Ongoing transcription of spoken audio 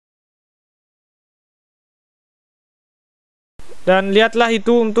Dan lihatlah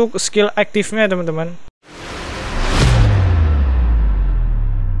itu untuk skill aktifnya teman-teman.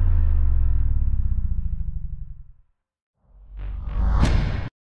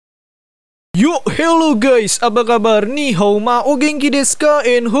 Yo, hello guys, apa kabar? Ni hao ma o genki desu ka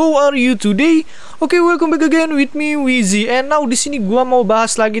and how are you today? Okay, welcome back again with me Whize. And now di sini gua mau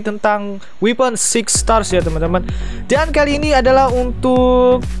bahas lagi tentang weapon 6 stars ya teman-teman. Dan kali ini adalah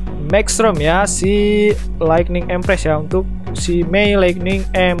untuk MAGSTORM ya, si Lightning Empress ya, untuk si Mei Lightning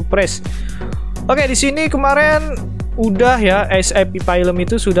Empress. Oke, di sini kemarin udah ya SIP Pilem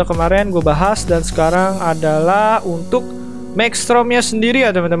itu sudah kemarin gue bahas, dan sekarang adalah untuk MAGSTORM-nya sendiri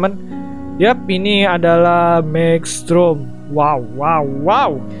ya teman-teman. Yap, ini adalah MAGSTORM.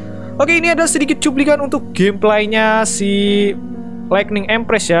 Wow. Oke, ini ada sedikit cuplikan untuk gameplaynya si Lightning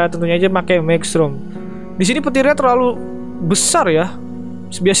Empress ya, tentunya aja pakai MAGSTORM. Di sini petirnya terlalu besar ya.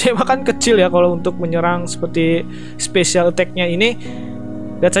 Biasanya makan kecil ya kalau untuk menyerang seperti special attack-nya ini.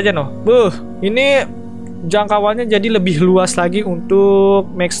 Lihat saja noh. Ini jangkauannya jadi lebih luas lagi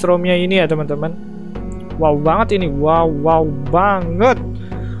untuk MAGSTORM-nya ini ya teman-teman. Wow banget ini. Wow banget.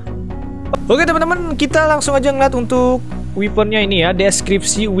 Oke teman-teman, kita langsung aja ngeliat untuk weaponnya ini ya,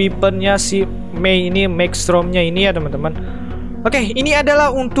 deskripsi weaponnya si Mei ini, MAGSTORM-nya ini ya teman-teman. Oke, ini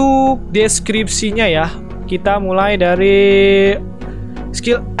adalah untuk deskripsinya ya. Kita mulai dari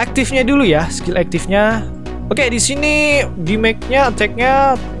skill aktifnya dulu ya, skill aktifnya. Oke, di sini damage-nya,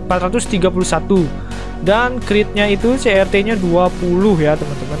 attack-nya 431 dan crit-nya itu CRT-nya 20 ya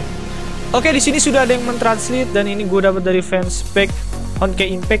teman-teman. Oke, di sini sudah ada yang mentranslate dan ini gue dapat dari fanspage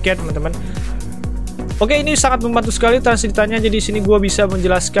Honkai Impact ya teman-teman. Oke, ini sangat membantu sekali translatannya, jadi sini gue bisa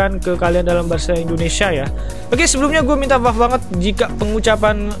menjelaskan ke kalian dalam bahasa Indonesia ya. Oke, sebelumnya gue minta maaf banget jika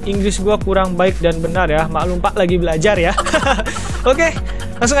pengucapan Inggris gue kurang baik dan benar ya. Maklum Pak, lagi belajar ya. Oke,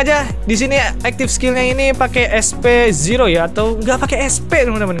 langsung aja. Di sini active skillnya ini pakai SP 0 ya, atau nggak pakai SP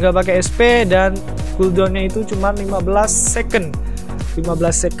teman-teman, nggak pakai SP, dan cooldownnya itu cuma 15 second.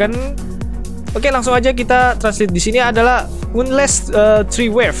 Oke, langsung aja kita translate. Di sini adalah unless 3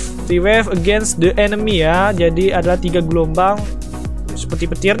 wave against the enemy ya. Jadi adalah 3 gelombang seperti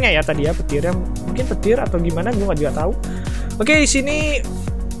petirnya ya tadi ya, petirnya mungkin petir atau gimana, gue nggak tahu. Oke, di sini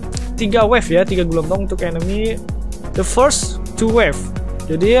 3 wave ya, 3 gelombang untuk enemy. The first 2 wave.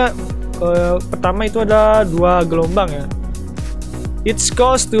 Jadi ya pertama itu ada 2 gelombang ya. It's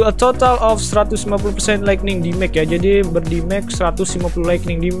cost to a total of 150% lightning damage ya. Jadi berdamage 150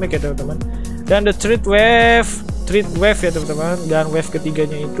 lightning damage ya teman-teman. Dan the third wave ya teman-teman, dan wave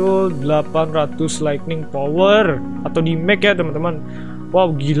ketiganya itu 800 lightning power atau damage ya teman-teman.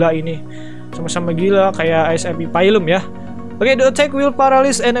 Wow, gila ini, sama-sama gila kayak SIP Pilem ya. Oke, the attack will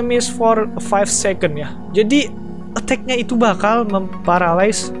paralyze enemies for 5 second ya. Jadi attack-nya itu bakal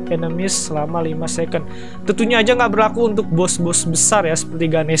memparalyze enemies selama 5 second. Tentunya aja nggak berlaku untuk bos-bos besar ya,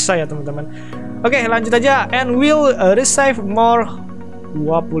 seperti Ganesha ya teman-teman. Oke, lanjut aja. And will receive more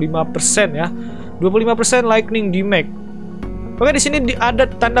 25% ya, 25% lightning damage. Oke, di sini ada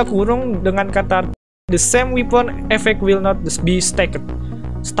tanda kurung dengan kata the same weapon effect will not be stacked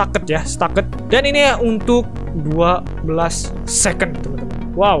ya, stacked. Dan ini ya untuk 12 second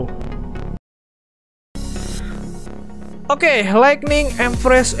teman-teman. Wow. Oke, Lightning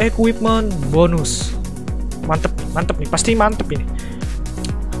Empress equipment bonus. Mantep nih, pasti mantep ini.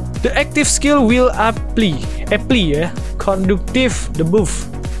 The active skill will apply ya, conductive debuff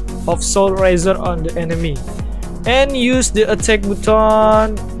of Soul Razor on the enemy, and use the attack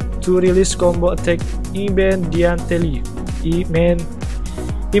button to release combo attack immediately.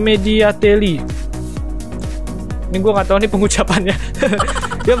 Ini gue nggak tahu nih pengucapannya.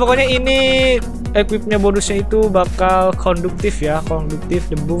 Ya pokoknya ini equipnya bonusnya itu bakal konduktif ya, konduktif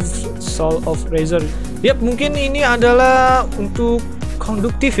debuff Soul of Razor. Yap, mungkin ini adalah untuk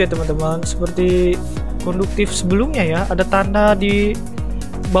konduktif ya teman-teman, seperti konduktif sebelumnya ya, ada tanda di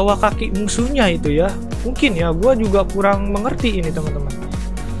bawah kaki musuhnya itu ya. Mungkin ya, gua juga kurang mengerti ini teman-teman.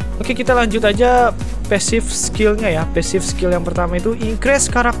 Oke, kita lanjut aja passive skillnya ya. Passive skill yang pertama itu increase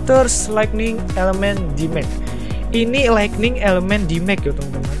characters lightning element damage. Ini lightning element damage ya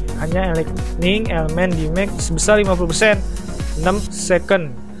teman-teman, hanya lightning element damage sebesar 50% 6 second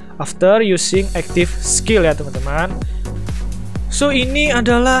after using active skill ya teman-teman. So ini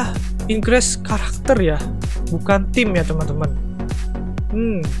adalah increase karakter ya, bukan tim ya teman-teman.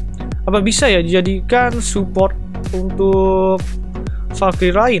 Apa bisa ya dijadikan support untuk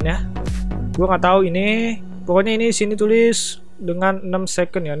Valkyrie lain ya? Gue nggak tahu ini. Pokoknya ini sini tulis dengan 6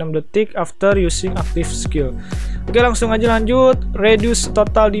 second ya, 6 detik after using active skill. Oke, langsung aja lanjut. Reduce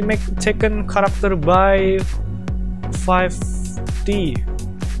total damage taken character by 50%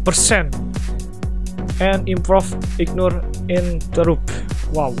 and improve ignore interrupt.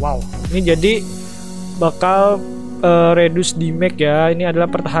 Wow. Ini jadi bakal reduce damage ya. Ini adalah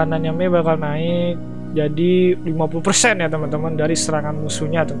pertahanannya bakal naik jadi 50% ya teman-teman dari serangan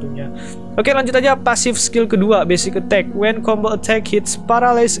musuhnya tentunya. Oke, lanjut aja pasif skill kedua, basic attack. When combo attack hits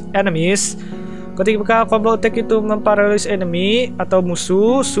paralyze enemies, ketika combo attack itu memparalyze enemy atau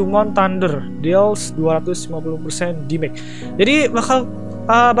musuh, summon thunder deals 250% damage. Jadi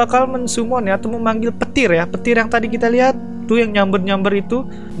bakal mensummon ya, atau memanggil petir ya, petir yang tadi kita lihat tuh yang nyamber itu,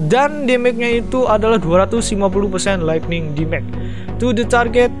 dan damage-nya itu adalah 250% lightning damage to the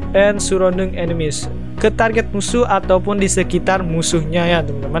target and surrounding enemies, ke target musuh ataupun di sekitar musuhnya ya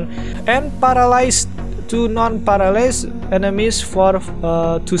teman-teman. And paralyzed to non-paralyzed enemies for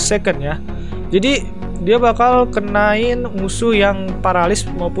 2 seconds ya. Jadi dia bakal kenain musuh yang paralis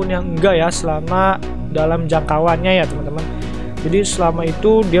maupun yang enggak ya selama dalam jangkauannya ya teman-teman. Jadi selama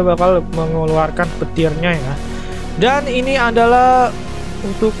itu dia bakal mengeluarkan petirnya ya. Dan ini adalah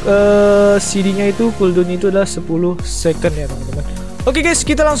untuk CD-nya itu cooldown itu adalah 10 second ya teman-teman. Oke guys,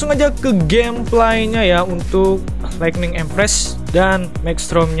 kita langsung aja ke gameplaynya ya untuk Lightning Empress dan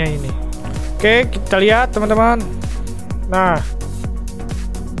MAGSTORM-nya ini. Oke, kita lihat teman-teman. Nah,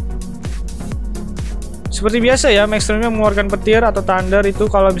 seperti biasa ya, MAGSTORM-nya mengeluarkan petir atau thunder itu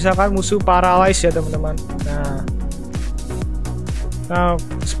kalau misalkan musuh paralyze ya teman-teman. Nah,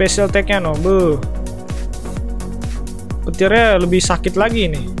 special attack-nya petirnya lebih sakit lagi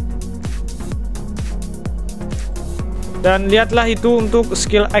nih. Dan lihatlah itu untuk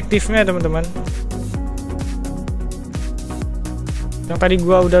skill aktifnya teman-teman, yang tadi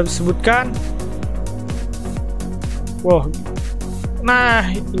gua udah sebutkan. Wow.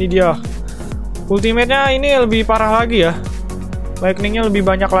 Nah, ini dia. Ultimate-nya ini lebih parah lagi ya. Lightning-nya lebih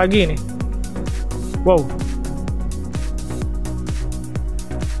banyak lagi nih. Wow.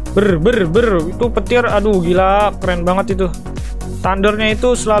 Itu petir, aduh gila, keren banget itu. Thundernya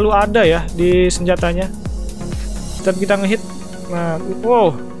itu selalu ada ya di senjatanya. Setiap kita ngehit, nah,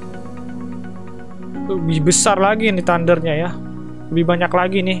 wow, lebih besar lagi nih thundernya ya, lebih banyak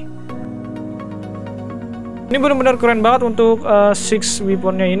lagi nih. Ini benar-benar keren banget untuk 6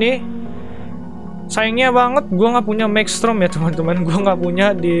 weaponnya ini. Sayangnya banget gua nggak punya MAGSTORM ya teman-teman. Gua nggak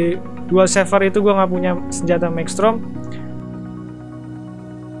punya di dual server itu, gua nggak punya senjata MAGSTORM.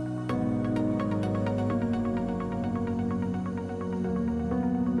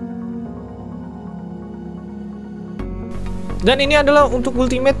 Dan ini adalah untuk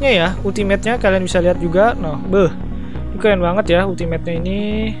ultimate-nya ya. Ultimate-nya kalian bisa lihat juga. Nah, ini keren banget ya ultimate-nya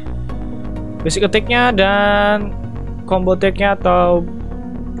ini. Basic attack-nya dan combo attack-nya atau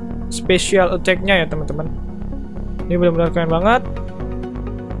special attack-nya ya teman-teman. Ini benar-benar keren banget.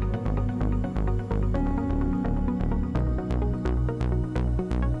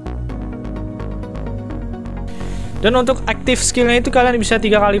 Dan untuk active skill-nya itu kalian bisa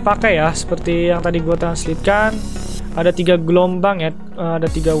 3 kali pakai ya, seperti yang tadi gue translatekan. Ada 3 gelombang ya, ada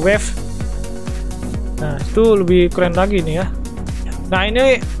 3 wave. Nah, itu lebih keren lagi nih ya. Nah,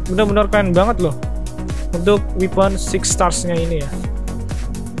 ini benar-benar keren banget loh untuk weapon 6 stars-nya ini ya.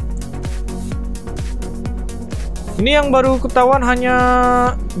 Ini yang baru ketahuan hanya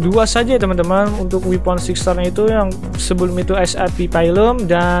 2 saja teman-teman untuk weapon 6 star-nya itu, yang sebelum itu SRP Pylum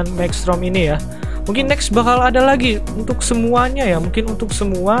dan MAGSTORM ini ya. Mungkin next bakal ada lagi untuk semuanya ya, mungkin untuk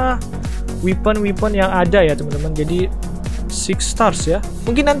semua weapon yang ada ya teman-teman. Jadi 6 stars ya.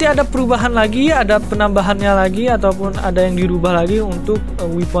 Mungkin nanti ada perubahan lagi, ada penambahannya lagi, ataupun ada yang dirubah lagi untuk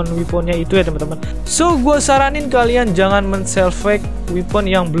weapon-weaponnya itu ya teman-teman. So gue saranin kalian jangan men-self-fake weapon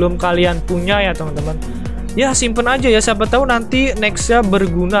yang belum kalian punya ya teman-teman. Ya simpen aja ya, siapa tahu nanti nextnya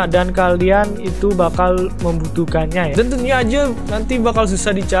berguna dan kalian itu bakal membutuhkannya ya. Dan tentunya aja nanti bakal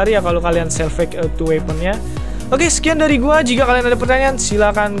susah dicari ya kalau kalian self-fake itu weaponnya. Oke, sekian dari gua. Jika kalian ada pertanyaan,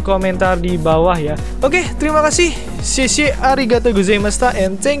 silahkan komentar di bawah ya. Oke, terima kasih. Shishi arigatou gozaimashita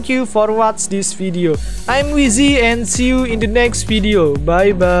and thank you for watch this video. I'm Whize and see you in the next video.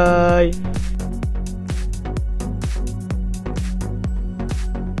 Bye bye.